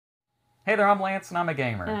Hey there, I'm Lance and I'm a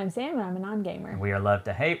gamer. And I'm Sam and I'm a non-gamer. And we are Love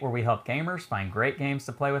to Hate, where we help gamers find great games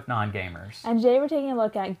to play with non-gamers. And today we're taking a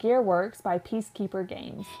look at Gearworks by Piecekeeper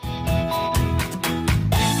Games.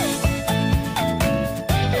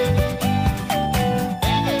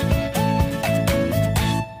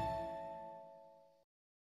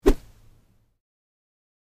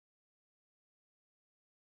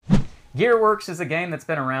 Gearworks is a game that's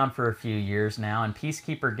been around for a few years now, and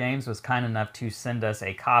Piecekeeper Games was kind enough to send us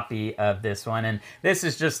a copy of this one. And this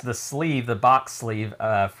is just the sleeve, the box sleeve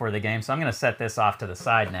for the game, so I'm going to set this off to the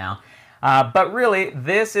side now. But really,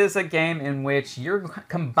 this is a game in which you're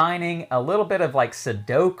combining a little bit of like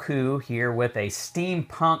Sudoku here with a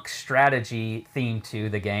steampunk strategy theme to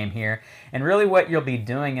the game here. And really what you'll be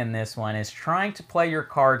doing in this one is trying to play your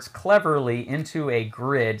cards cleverly into a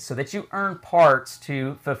grid so that you earn parts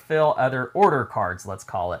to fulfill other order cards, let's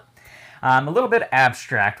call it. A little bit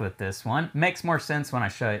abstract with this one. Makes more sense when I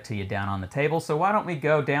show it to you down on the table. So why don't we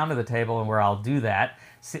go down to the table and where I'll do that,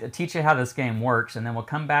 teach you how this game works, and then we'll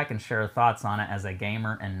come back and share thoughts on it as a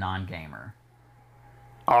gamer and non-gamer.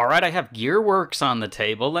 All right, I have Gearworks on the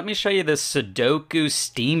table. Let me show you this Sudoku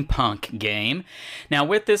Steampunk game. Now,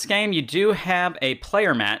 with this game, you do have a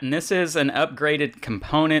player mat, and this is an upgraded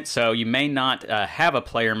component, so you may not have a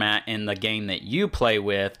player mat in the game that you play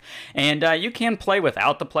with. And you can play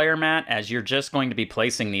without the player mat, as you're just going to be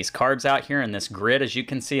placing these cards out here in this grid, as you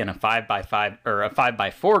can see, in a 5x5 or a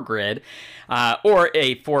 5x4 grid, or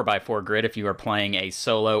a 4x4 grid if you are playing a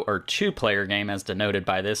solo or two-player game, as denoted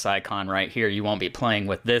by this icon right here. You won't be playing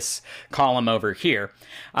with this column over here.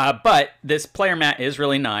 But this player mat is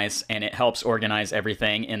really nice, and it helps organize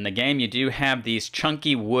everything in the game. You do have these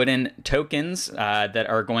chunky wooden tokens that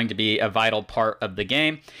are going to be a vital part of the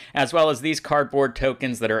game, as well as these cardboard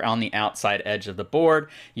tokens that are on the outside edge of the board.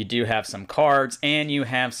 You do have some cards, and you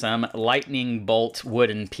have some lightning bolt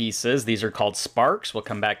wooden pieces. These are called sparks. We'll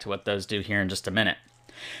come back to what those do here in just a minute.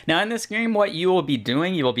 Now in this game, what you will be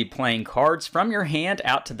doing, you will be playing cards from your hand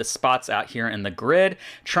out to the spots out here in the grid,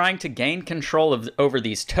 trying to gain control over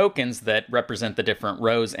these tokens that represent the different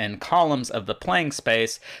rows and columns of the playing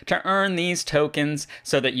space to earn these tokens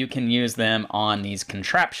so that you can use them on these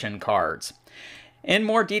contraption cards. In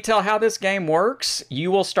more detail how this game works,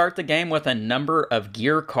 you will start the game with a number of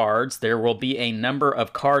gear cards. There will be a number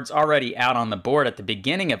of cards already out on the board at the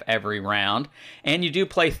beginning of every round, and you do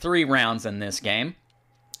play 3 rounds in this game.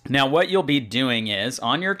 Now what you'll be doing is,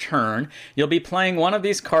 on your turn, you'll be playing one of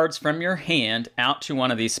these cards from your hand out to one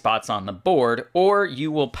of these spots on the board, or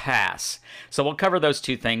you will pass. So we'll cover those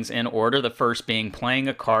two things in order, the first being playing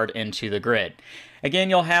a card into the grid.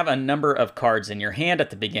 Again, you'll have a number of cards in your hand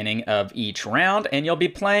at the beginning of each round, and you'll be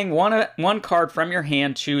playing one card from your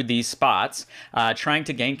hand to these spots, trying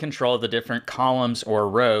to gain control of the different columns or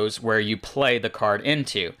rows where you play the card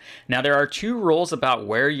into. Now, there are 2 rules about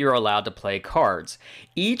where you're allowed to play cards.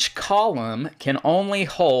 Each column can only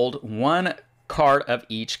hold 1 card of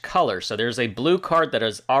each color. So there's a blue card that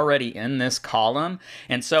is already in this column,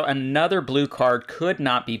 and so another blue card could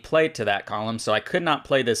not be played to that column, so I could not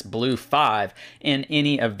play this blue 5 in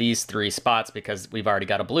any of these 3 spots because we've already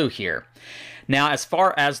got a blue here. Now, as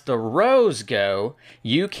far as the rows go,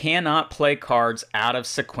 you cannot play cards out of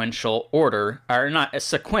sequential order, or not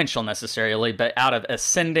sequential necessarily, but out of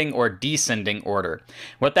ascending or descending order.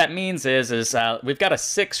 What that means is we've got a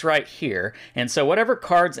 6 right here, and so whatever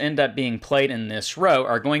cards end up being played in this row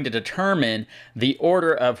are going to determine the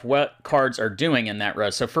order of what cards are doing in that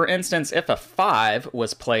row. So for instance, if a 5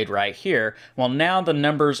 was played right here, well, now the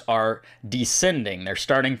numbers are descending. They're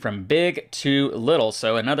starting from big to little.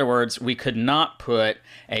 So in other words, we could not put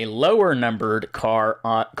a lower numbered card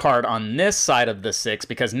on this side of the 6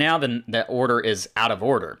 because now the order is out of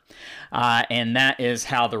order. And that is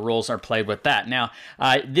how the rules are played with that. Now,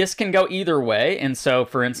 this can go either way, and so,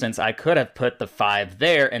 for instance, I could have put the 5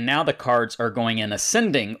 there, and now the cards are going in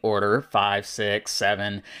ascending order, 5, 6,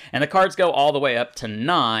 7, and the cards go all the way up to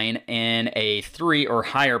 9 in a 3 or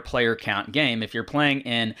higher player count game. If you're playing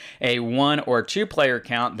in a 1 or 2 player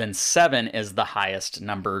count, then 7 is the highest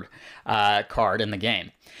numbered card in the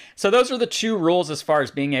game. So those are the 2 rules as far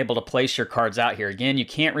as being able to place your cards out here. Again, you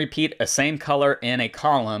can't repeat a same color in a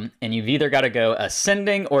column, and you've either got to go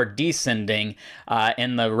ascending or descending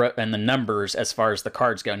in the numbers as far as the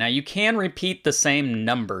cards go. Now, you can repeat the same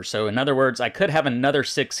number. So in other words, I could have another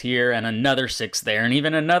 6 here and another 6 there and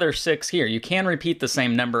even another 6 here. You can repeat the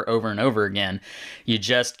same number over and over again. You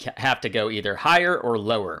just have to go either higher or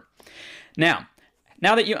lower. Now,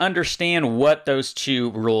 Now that you understand what those two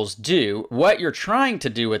rules do, what you're trying to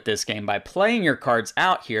do with this game by playing your cards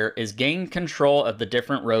out here is gain control of the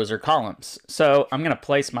different rows or columns. So I'm going to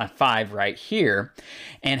place my 5 right here,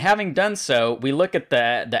 and having done so, we look at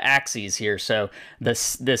the axes here. So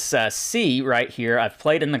this C right here, I've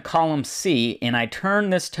played in the column C, and I turn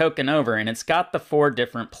this token over, and it's got the 4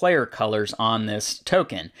 different player colors on this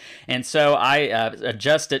token. And so I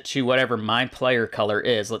adjust it to whatever my player color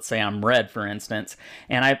is. Let's say I'm red, for instance.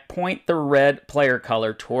 And I point the red player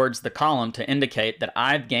color towards the column to indicate that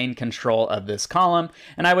I've gained control of this column.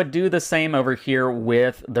 And I would do the same over here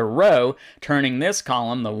with the row, turning this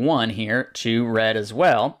column, the 1 here, to red as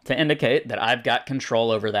well, to indicate that I've got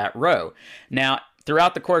control over that row. Now,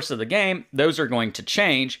 throughout the course of the game, those are going to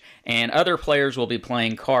change, and other players will be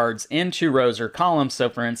playing cards into rows or columns. So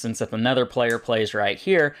for instance, if another player plays right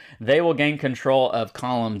here, they will gain control of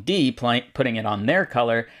column D, putting it on their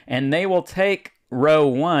color, and they will take row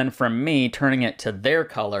 1 from me, turning it to their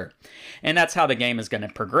color. And that's how the game is going to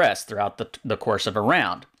progress throughout the course of a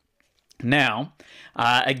round. Now,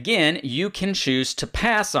 again, you can choose to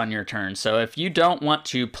pass on your turn. So if you don't want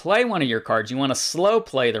to play one of your cards, you want to slow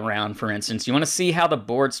play the round, for instance, you want to see how the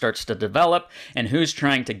board starts to develop and who's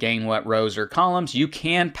trying to gain what rows or columns, you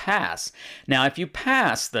can pass. Now, if you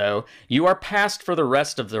pass, though, you are passed for the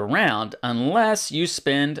rest of the round unless you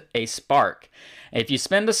spend a spark. If you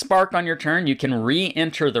spend a spark on your turn, you can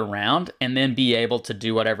re-enter the round and then be able to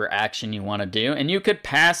do whatever action you want to do. And you could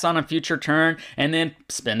pass on a future turn and then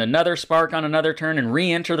spend another spark on another turn and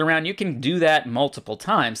re-enter the round. You can do that multiple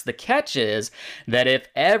times. The catch is that if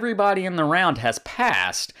everybody in the round has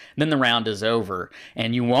passed, then the round is over.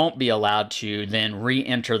 And you won't be allowed to then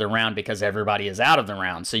re-enter the round because everybody is out of the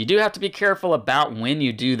round. So you do have to be careful about when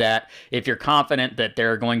you do that if you're confident that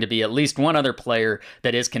there are going to be at least one other player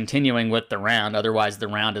that is continuing with the round. Otherwise, the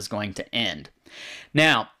round is going to end.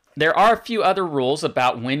 Now, there are a few other rules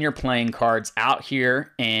about when you're playing cards out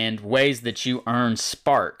here and ways that you earn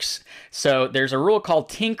sparks. So there's a rule called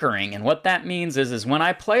tinkering, and what that means is when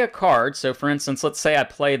I play a card, so for instance, let's say I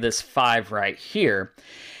play this 5 right here,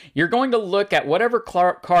 you're going to look at whatever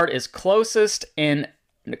card is closest in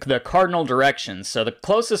the cardinal directions. So the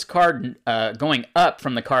closest card going up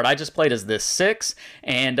from the card I just played is this 6,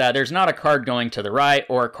 and there's not a card going to the right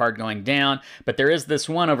or a card going down, but there is this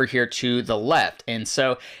one over here to the left. And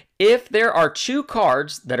so if there are 2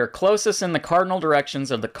 cards that are closest in the cardinal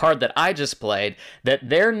directions of the card that I just played, that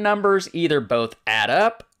their numbers either both add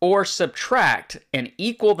up or subtract and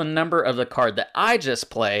equal the number of the card that I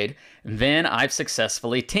just played, then I've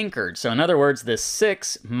successfully tinkered. So in other words, this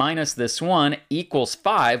 6 minus this 1 equals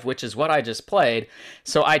 5, which is what I just played.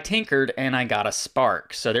 So I tinkered and I got a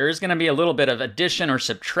spark. So there is going to be a little bit of addition or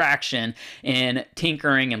subtraction in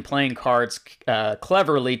tinkering and playing cards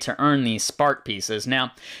cleverly to earn these spark pieces.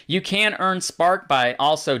 Now, you can earn spark by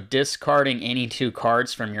also discarding any 2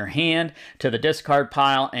 cards from your hand to the discard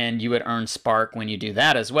pile, and you would earn spark when you do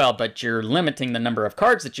that as well, but you're limiting the number of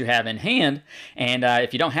cards that you have in hand, and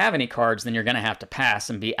if you don't have any cards, then you're going to have to pass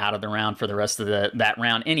and be out of the round for the rest of that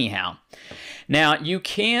round anyhow. Now, you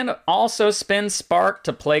can also spend spark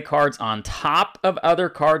to play cards on top of other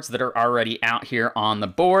cards that are already out here on the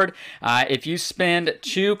board. If you spend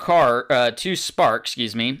 2 spark,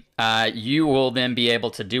 you will then be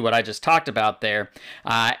able to do what I just talked about there,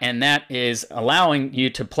 and that is allowing you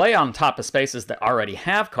to play on top of spaces that already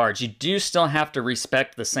have cards. You do still have to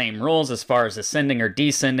respect the same rules as far as ascending or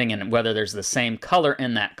descending and whether there's the same color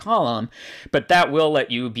in that column, but that will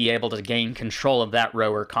let you be able to gain control of that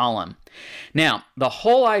row or column. Now, the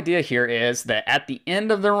whole idea here is that at the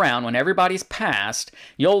end of the round, when everybody's passed,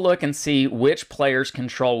 you'll look and see which players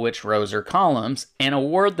control which rows or columns and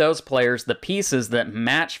award those players the pieces that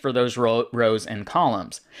match for those rows and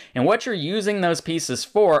columns. And what you're using those pieces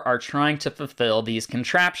for are trying to fulfill these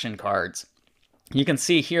contraption cards. You can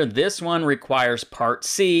see here this one requires part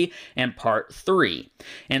C and part 3.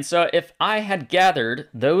 And so if I had gathered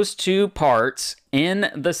those 2 parts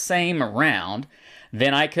in the same round,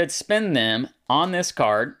 then I could spend them on this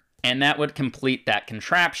card, and that would complete that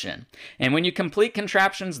contraption. And when you complete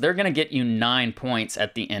contraptions, they're going to get you 9 points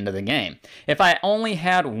at the end of the game. If I only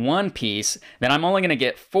had 1 piece, then I'm only going to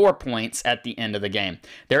get 4 points at the end of the game.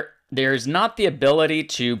 There's not the ability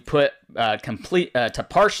to put to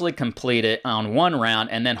partially complete it on one round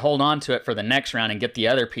and then hold on to it for the next round and get the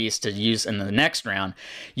other piece to use in the next round.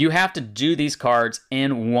 You have to do these cards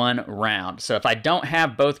in one round. So if I don't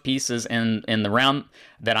have both pieces in the round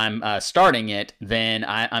that I'm starting it, then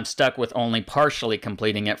I'm stuck with only partially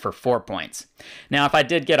completing it for 4 points. Now, if I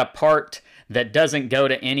did get a part that doesn't go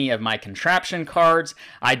to any of my contraption cards.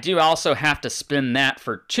 I do also have to spend that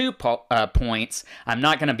for 2 points. I'm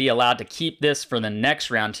not going to be allowed to keep this for the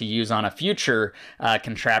next round to use on a future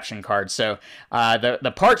contraption card. So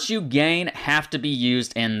the parts you gain have to be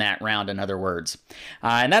used in that round, in other words.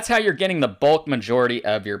 And that's how you're getting the bulk majority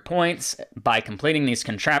of your points, by completing these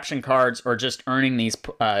contraption cards or just earning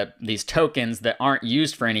these tokens that aren't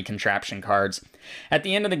used for any contraption cards. At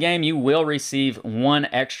the end of the game, you will receive 1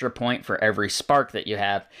 extra point for every spark that you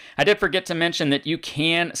have. I did forget to mention that you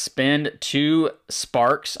can spend 2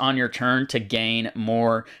 sparks on your turn to gain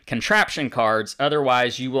more contraption cards.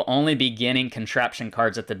 Otherwise, you will only be getting contraption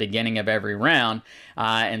cards at the beginning of every round.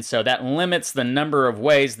 And so that limits the number of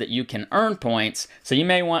ways that you can earn points. So you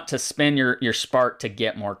may want to spend your spark to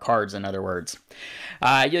get more cards, in other words.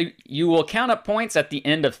 You will count up points at the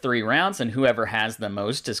end of 3 rounds, and whoever has the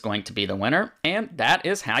most is going to be the winner. And that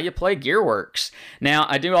is how you play Gearworks. Now,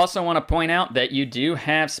 I do also want to point out that you do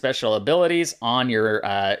have special abilities on your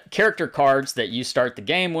character cards that you start the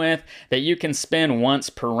game with that you can spend once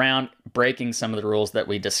per round, breaking some of the rules that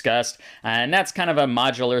we discussed. And that's kind of a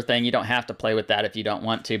modular thing. You don't have to play with that if you don't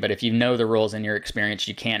want to, but if you know the rules in your experience,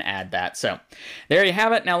 you can add that. So there you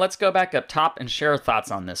have it. Now let's go back up top and share our thoughts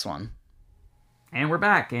on this one. And we're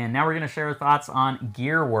back, and now we're going to share our thoughts on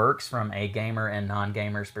Gearworks from a gamer and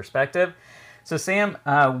non-gamer's perspective. So Sam,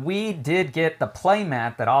 we did get the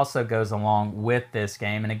playmat that also goes along with this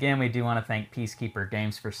game, and again, we do want to thank Piecekeeper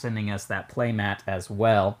Games for sending us that playmat as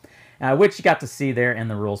well, which you got to see there in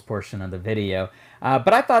the rules portion of the video.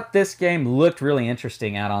 But I thought this game looked really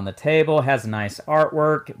interesting out on the table, has nice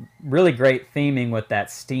artwork, really great theming with that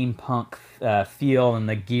steampunk feel and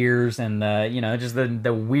the gears and the, just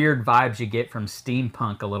the weird vibes you get from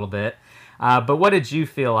steampunk a little bit. But what did you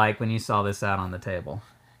feel like when you saw this out on the table?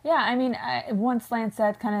 Yeah, I mean, once Lance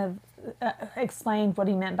said kind of explained what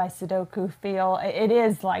he meant by Sudoku feel, it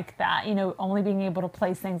is like that, only being able to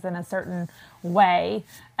place things in a certain way.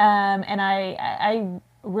 And I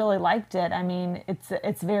really liked it. I mean,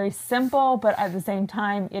 it's very simple, but at the same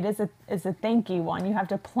time, it's a thinky one. You have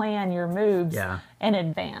to plan your moves in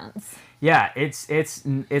advance. Yeah, it's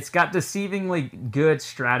got deceivingly good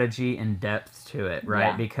strategy and depth to it, right?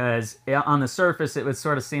 Yeah. Because on the surface, it would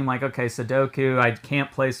sort of seem like, okay, Sudoku, I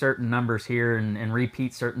can't play certain numbers here and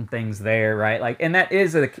repeat certain things there, right? And that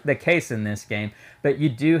is the case in this game. But you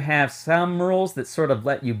do have some rules that sort of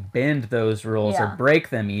let you bend those rules or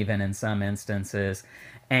break them even in some instances.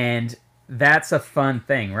 And that's a fun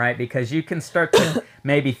thing, right? Because you can start to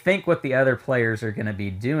maybe think what the other players are going to be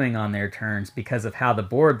doing on their turns because of how the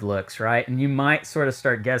board looks, right? And you might sort of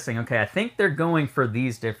start guessing, okay, I think they're going for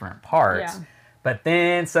these different parts. Yeah. But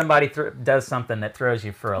then somebody does something that throws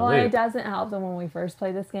you for a loop. Well, it doesn't help that when we first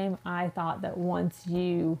played this game, I thought that once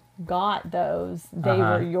you got those, they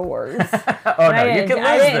were yours. Oh, no, you can lose them.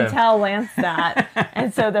 I didn't tell Lance that.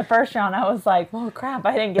 And so the first round, I was like, well, crap,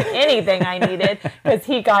 I didn't get anything I needed because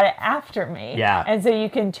he got it after me. Yeah. And so you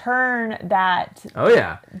can turn that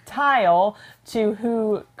tile to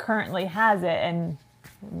who currently has it and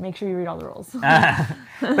make sure you read all the rules.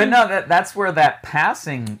 But no, that's where that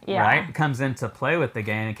passing right comes into play with the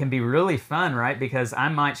game. It can be really fun, right? Because I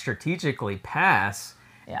might strategically pass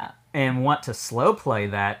and want to slow play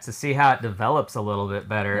that to see how it develops a little bit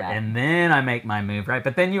better, and then I make my move, right?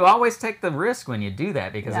 But then you always take the risk when you do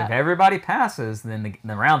that, because if everybody passes, then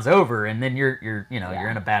the round's over, and then you're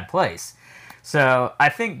in a bad place. So I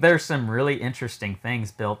think there's some really interesting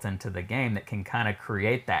things built into the game that can kind of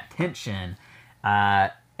create that tension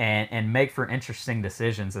and make for interesting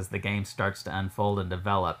decisions as the game starts to unfold and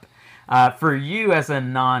develop. For you as a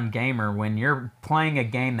non-gamer, when you're playing a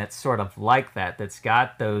game that's sort of like that, that's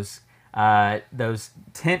got those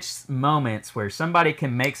tense moments where somebody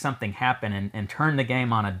can make something happen and turn the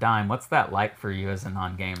game on a dime, what's that like for you as a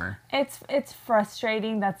non-gamer? It's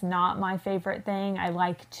frustrating. That's not my favorite thing. I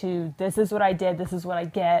like to, this is what I did, this is what I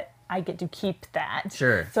get to keep that.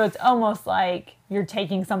 Sure. So it's almost like you're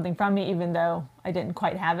taking something from me even though I didn't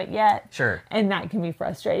quite have it yet. Sure. And that can be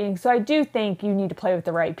frustrating. So I do think you need to play with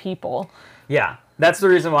the right people. Yeah. That's the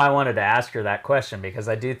reason why I wanted to ask her that question, because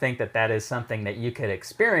I do think that is something that you could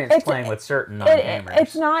experience playing with certain non-gamers.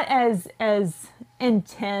 It's not as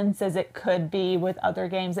intense as it could be with other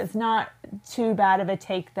games. It's not too bad of a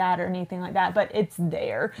take that or anything like that, but it's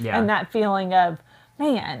there. Yeah. And that feeling of,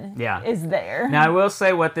 man, is there. Now, I will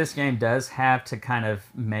say what this game does have to kind of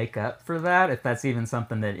make up for that, if that's even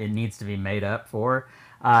something that it needs to be made up for,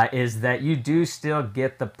 is that you do still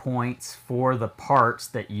get the points for the parts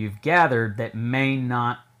that you've gathered that may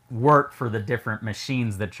not work for the different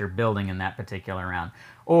machines that you're building in that particular round.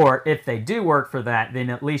 Or if they do work for that, then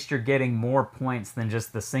at least you're getting more points than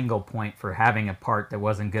just the single point for having a part that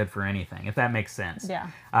wasn't good for anything, if that makes sense. Yeah.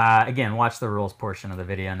 Again, watch the rules portion of the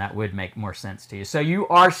video, and that would make more sense to you. So you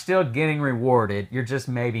are still getting rewarded. You're just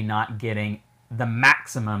maybe not getting the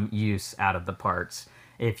maximum use out of the parts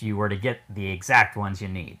if you were to get the exact ones you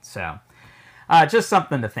need. So just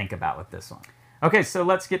something to think about with this one. Okay, so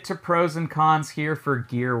let's get to pros and cons here for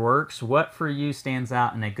Gearworks. What for you stands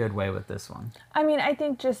out in a good way with this one? I mean, I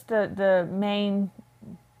think just the main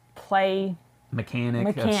play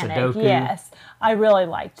mechanic of Sudoku. Yes, I really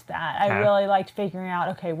liked that. Okay. I really liked figuring out,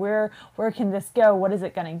 okay, where can this go? What is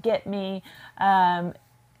it going to get me?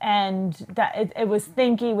 And that it was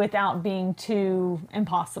thinky without being too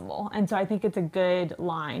impossible. And so I think it's a good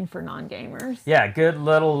line for non-gamers. Yeah, good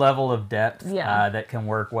little level of depth Yeah. that can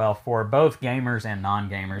work well for both gamers and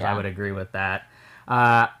non-gamers. Yeah. I would agree with that.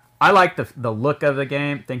 I like the look of the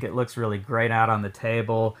game. Think it looks really great out on the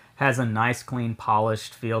table. Has a nice, clean,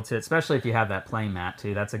 polished feel to it, especially if you have that play mat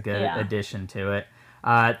too. That's a good addition to it.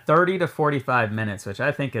 30 to 45 minutes, which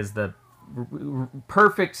I think is the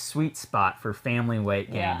perfect sweet spot for family weight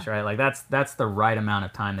games, right? Like that's the right amount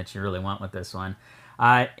of time that you really want with this one.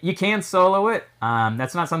 You can solo it.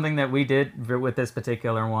 That's not something that we did with this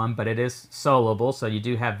particular one, but it is soloable, so you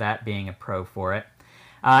do have that being a pro for it.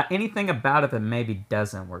 Anything about it that maybe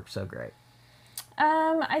doesn't work so great?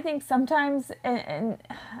 I think sometimes, and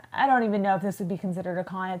I don't even know if this would be considered a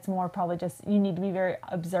con, it's more probably just you need to be very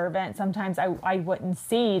observant. Sometimes I wouldn't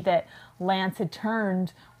see that Lance had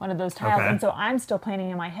turned one of those tiles, and so I'm still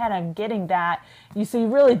planning in my head, I'm getting that. So you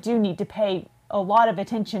really do need to pay a lot of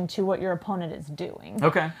attention to what your opponent is doing.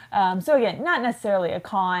 Okay. So again, not necessarily a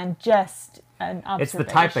con, just an observation. It's the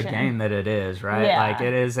type of game that it is, right? Yeah. Like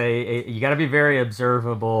it is you got to be very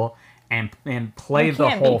observable and play the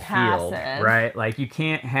whole field, right? Like you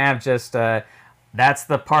can't have just that's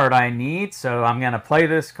the part I need, so I'm gonna play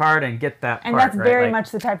this card and get that part. And that's right? very like,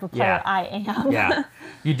 much the type of player I am. Yeah,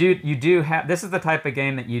 you do have. This is the type of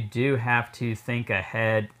game that you do have to think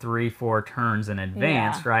ahead 3-4 turns in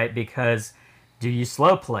advance, right? Because do you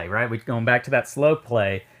slow play, right? We're going back to that slow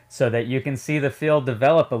play so that you can see the field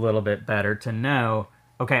develop a little bit better to know,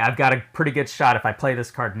 okay, I've got a pretty good shot. If I play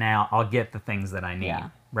this card now, I'll get the things that I need. Yeah.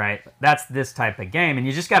 Right? That's this type of game, and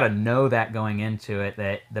you just got to know that going into it,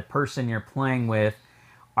 that the person you're playing with,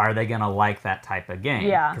 are they going to like that type of game?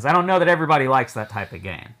 Yeah. Because I don't know that everybody likes that type of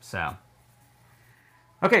game. So,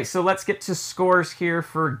 okay, so let's get to scores here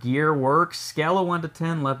for Gearworks. Scale of 1 to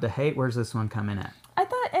 10, love to hate. Where's this one coming at?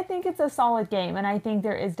 I think it's a solid game, and I think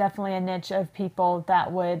there is definitely a niche of people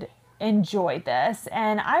that would enjoy this.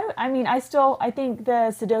 And I think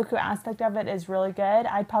the Sudoku aspect of it is really good.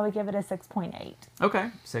 I'd probably give it a 6.8. Okay,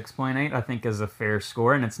 6.8 I think is a fair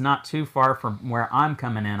score, and it's not too far from where I'm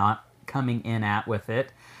coming in at with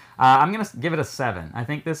it. I'm going to give it a 7. I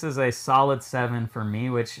think this is a solid 7 for me,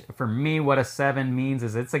 which for me what a 7 means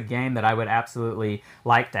is it's a game that I would absolutely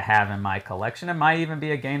like to have in my collection. It might even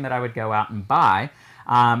be a game that I would go out and buy.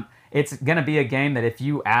 It's going to be a game that if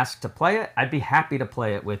you ask to play it, I'd be happy to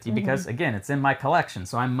play it with you because, again, it's in my collection,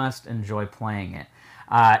 so I must enjoy playing it.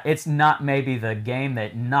 It's not maybe the game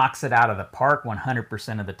that knocks it out of the park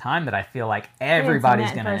 100% of the time that I feel like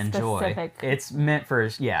everybody's going to enjoy. It's meant for,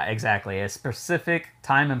 yeah, exactly, a specific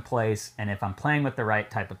time and place, and if I'm playing with the right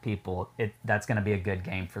type of people, that's going to be a good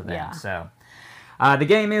game for them. Yeah. So. The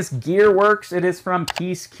game is Gearworks. It is from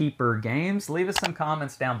Piecekeeper Games. Leave us some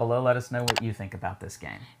comments down below. Let us know what you think about this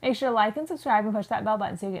game. Make sure to like and subscribe and push that bell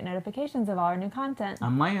button so you get notifications of all our new content.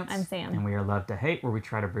 I'm Lance. I'm Sam. And we are Love to Hate, where we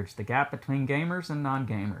try to bridge the gap between gamers and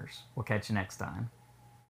non-gamers. We'll catch you next time.